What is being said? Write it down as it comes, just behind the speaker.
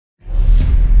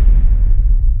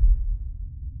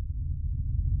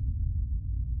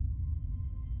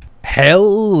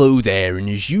Hello there, and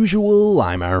as usual,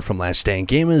 I'm Aaron from Last Stand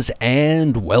Gamers,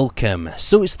 and welcome.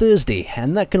 So it's Thursday,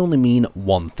 and that can only mean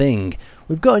one thing.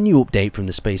 We've got a new update from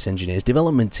the Space Engineers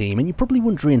development team, and you're probably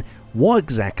wondering, what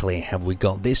exactly have we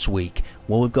got this week?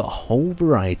 Well, we've got a whole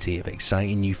variety of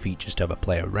exciting new features to have a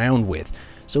play around with.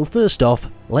 So first off,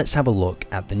 let's have a look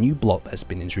at the new block that's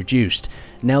been introduced.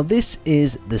 Now this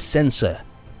is the sensor.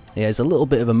 It has a little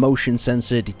bit of a motion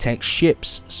sensor, detects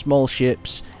ships, small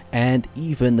ships, and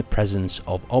even the presence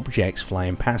of objects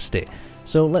flying past it.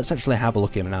 So let's actually have a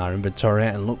look in our inventory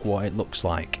and look what it looks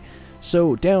like.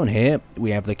 So down here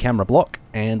we have the camera block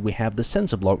and we have the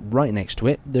sensor block right next to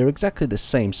it. They're exactly the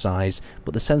same size,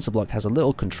 but the sensor block has a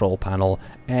little control panel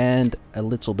and a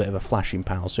little bit of a flashing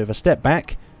panel. So if I step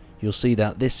back, you'll see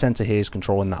that this sensor here is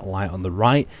controlling that light on the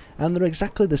right, and they're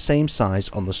exactly the same size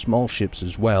on the small ships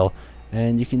as well.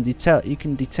 And you can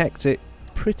detect it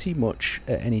pretty much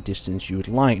at any distance you would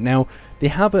like. Now they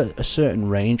have a certain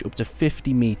range up to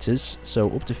 50 meters,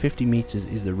 so up to 50 meters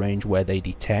is the range where they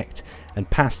detect, and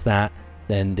past that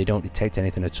then they don't detect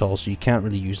anything at all, so you can't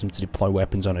really use them to deploy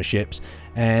weapons on our ships.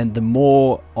 And the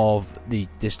more of the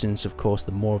distance, of course,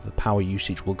 the more of the power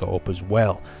usage will go up as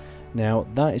well. Now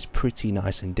that is pretty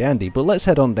nice and dandy, but let's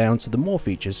head on down to the more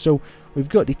features. So we've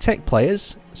got detect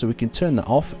players, so we can turn that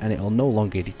off and it'll no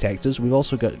longer detect us. We've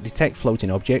also got detect floating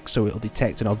objects, so it'll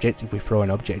detect an object if we throw an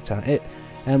object at it.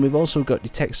 And we've also got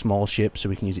detect small ships, so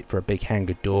we can use it for a big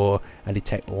hangar door, and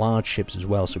detect large ships as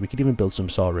well, so we could even build some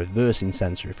sort of reversing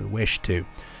sensor if we wish to.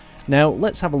 Now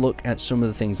let's have a look at some of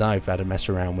the things I've had a mess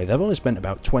around with. I've only spent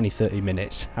about 20-30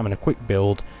 minutes having a quick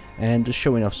build and just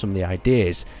showing off some of the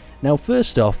ideas. Now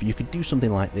first off, you could do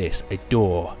something like this, a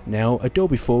door. Now a door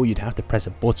before you'd have to press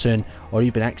a button or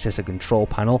even access a control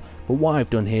panel, but what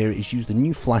I've done here is use the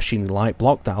new flashing light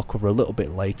block that I'll cover a little bit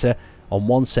later on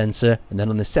one sensor, and then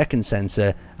on the second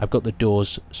sensor I've got the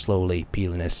doors slowly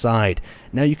peeling aside.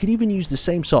 Now you could even use the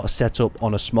same sort of setup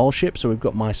on a small ship, so we've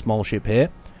got my small ship here,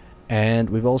 and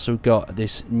we've also got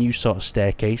this new sort of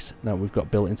staircase that we've got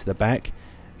built into the back,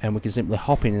 and we can simply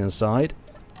hop in inside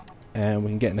and we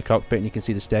can get in the cockpit, and you can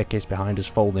see the staircase behind us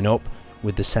folding up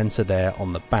with the sensor there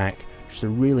on the back. Just a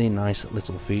really nice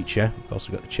little feature. We've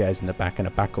also got the chairs in the back and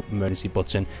a backup emergency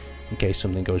button in case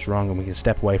something goes wrong, and we can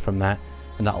step away from that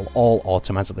and that'll all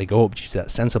automatically go up due to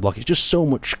that sensor block. It's just so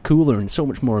much cooler and so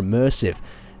much more immersive.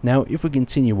 Now if we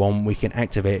continue on, we can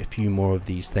activate a few more of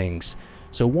these things.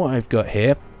 So what I've got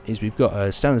here is we've got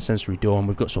a standard sensory door, and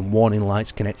we've got some warning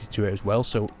lights connected to it as well,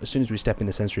 so as soon as we step in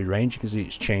the sensory range you can see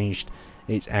it's changed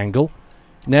its angle.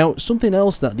 Now something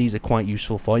else that these are quite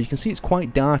useful for, you can see it's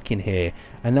quite dark in here,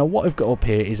 and now what I've got up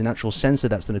here is an actual sensor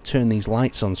that's going to turn these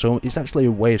lights on, so it's actually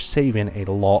a way of saving a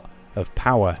lot of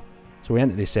power. So we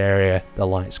enter this area, the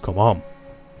lights come on.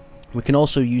 We can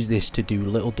also use this to do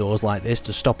little doors like this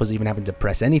to stop us even having to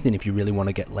press anything if you really want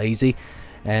to get lazy.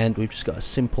 And we've just got a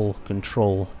simple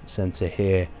control center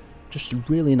here. Just a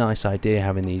really nice idea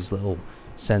having these little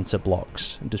sensor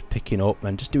blocks and just picking up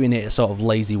and just doing it a sort of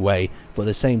lazy way, but at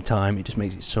the same time it just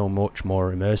makes it so much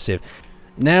more immersive.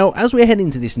 Now as we head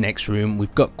into this next room,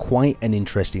 we've got quite an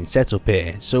interesting setup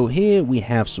here. So here we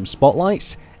have some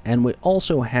spotlights, and we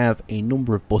also have a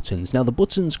number of buttons. Now the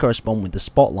buttons correspond with the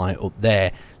spotlight up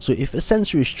there, so if a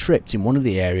sensor is tripped in one of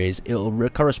the areas, it'll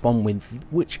correspond with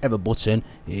whichever button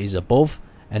is above,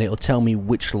 and it'll tell me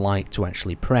which light to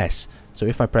actually press. So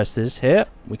if I press this here,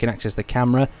 we can access the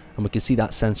camera and we can see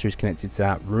that sensor is connected to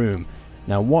that room.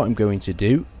 Now what I'm going to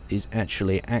do is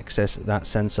actually access that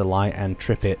sensor light and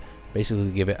trip it,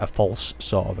 basically give it a false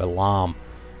sort of alarm.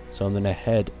 So I'm going to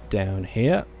head down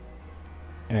here,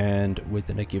 and we're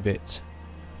going to give it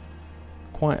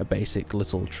quite a basic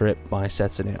little trip by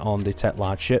setting it on detect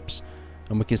large ships,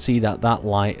 and we can see that that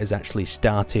light has actually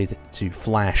started to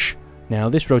flash. Now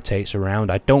this rotates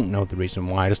around. I don't know the reason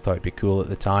why, I just thought it'd be cool at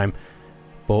the time,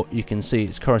 but you can see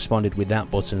it's corresponded with that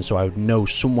button, so I would know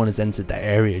someone has entered that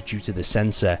area due to the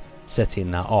sensor setting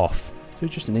that off. So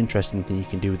it's just an interesting thing you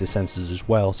can do with the sensors as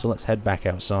well. So let's head back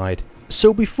outside.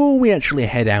 So before we actually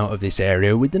head out of this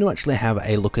area, we're going to actually have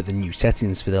a look at the new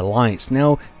settings for the lights.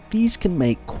 Now these can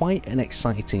make quite an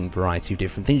exciting variety of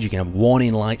different things. You can have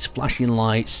warning lights, flashing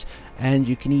lights, and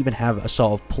you can even have a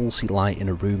sort of pulsy light in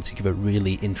a room to give a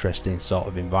really interesting sort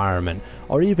of environment,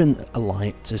 or even a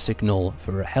light to signal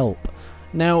for help.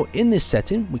 Now in this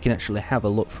setting we can actually have a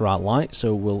look for our light,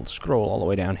 so we'll scroll all the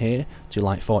way down here to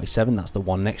light 47, that's the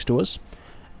one next to us,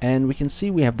 and we can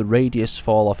see we have the radius,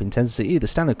 fall off intensity, the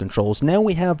standard controls. Now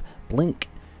we have blink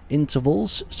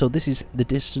intervals, so this is the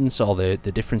distance or the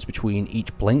difference between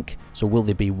each blink. So will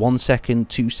there be 1 second,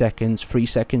 2 seconds, 3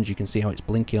 seconds? You can see how it's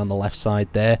blinking on the left side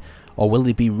there, or will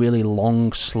they be really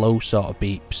long, slow sort of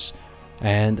beeps?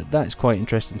 And that's quite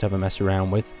interesting to have a mess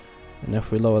around with. And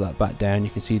if we lower that back down, you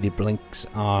can see the blinks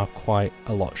are quite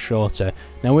a lot shorter.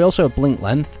 Now we also have blink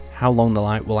length, how long the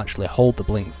light will actually hold the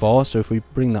blink for. So if we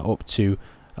bring that up to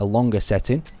a longer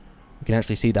setting, we can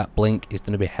actually see that blink is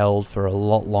going to be held for a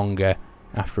lot longer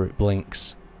after it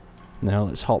blinks. Now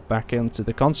let's hop back into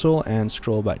the console and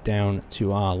scroll back down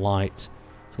to our light,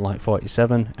 to light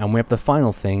 47, and we have the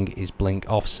final thing is blink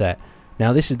offset.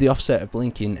 Now this is the offset of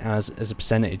blinking as a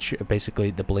percentage of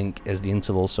basically the blink as the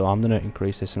interval, so I'm going to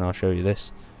increase this and I'll show you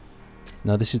this.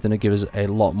 Now this is going to give us a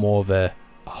lot more of a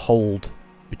hold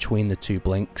between the two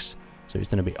blinks, so it's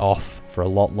going to be off for a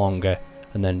lot longer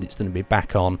and then it's going to be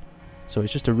back on. So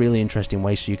it's just a really interesting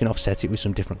way, so you can offset it with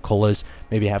some different colours,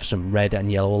 maybe have some red and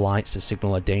yellow lights to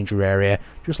signal a danger area,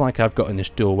 just like I've got in this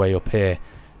doorway up here.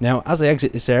 Now as I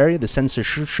exit this area, the sensor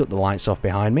should shut the lights off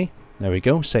behind me. There we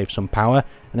go, save some power,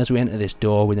 and as we enter this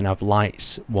door we then have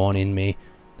lights warning me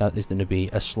that there's going to be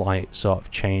a slight sort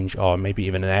of change, or maybe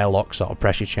even an airlock sort of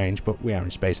pressure change, but we are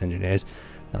in Space Engineers,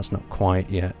 that's not quite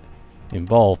yet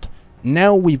involved.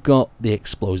 Now we've got the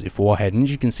explosive warhead, and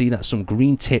as you can see that some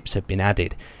green tips have been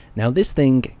added. Now this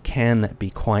thing can be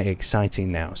quite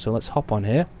exciting now, so let's hop on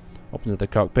here, up into the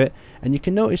cockpit, and you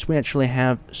can notice we actually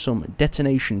have some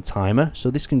detonation timer, so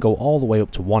this can go all the way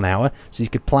up to 1 hour, so you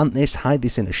could plant this, hide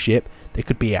this in a ship, they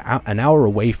could be an hour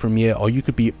away from you, or you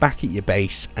could be back at your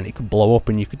base and it could blow up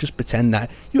and you could just pretend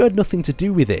that you had nothing to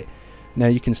do with it. Now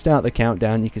you can start the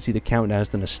countdown, you can see the countdown is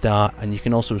going to start, and you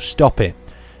can also stop it.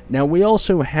 Now we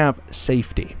also have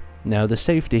safety. Now the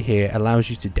safety here allows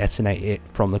you to detonate it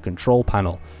from the control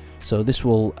panel. So this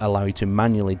will allow you to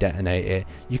manually detonate it.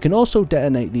 You can also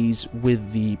detonate these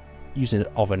with the using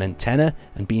of an antenna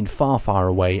and being far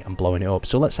away and blowing it up.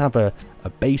 So let's have a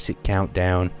basic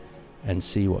countdown and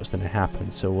see what's going to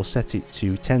happen. So we'll set it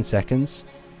to 10 seconds,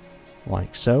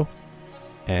 like so,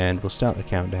 and we'll start the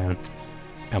countdown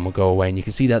and we'll go away, and you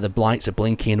can see that the lights are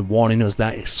blinking, warning us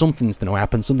that something's going to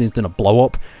happen, something's going to blow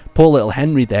up. Poor little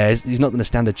Henry there, he's not going to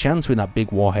stand a chance with that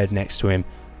big warhead next to him.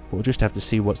 But we'll just have to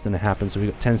see what's going to happen. So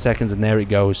we've got 10 seconds and there it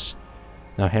goes.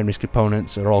 Now Henry's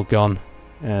components are all gone,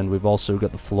 and we've also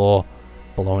got the floor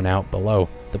blowing out below.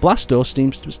 The blast door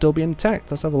seems to still be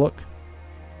intact. Let's have a look.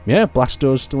 Yeah, blast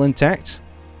door's still intact.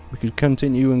 We could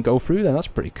continue and go through there. That's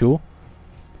pretty cool.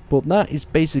 But that is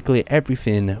basically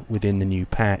everything within the new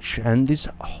patch, and there's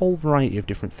a whole variety of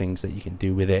different things that you can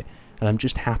do with it, and I'm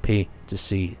just happy to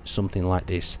see something like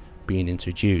this being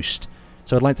introduced.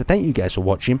 So I'd like to thank you guys for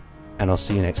watching, and I'll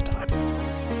see you next time.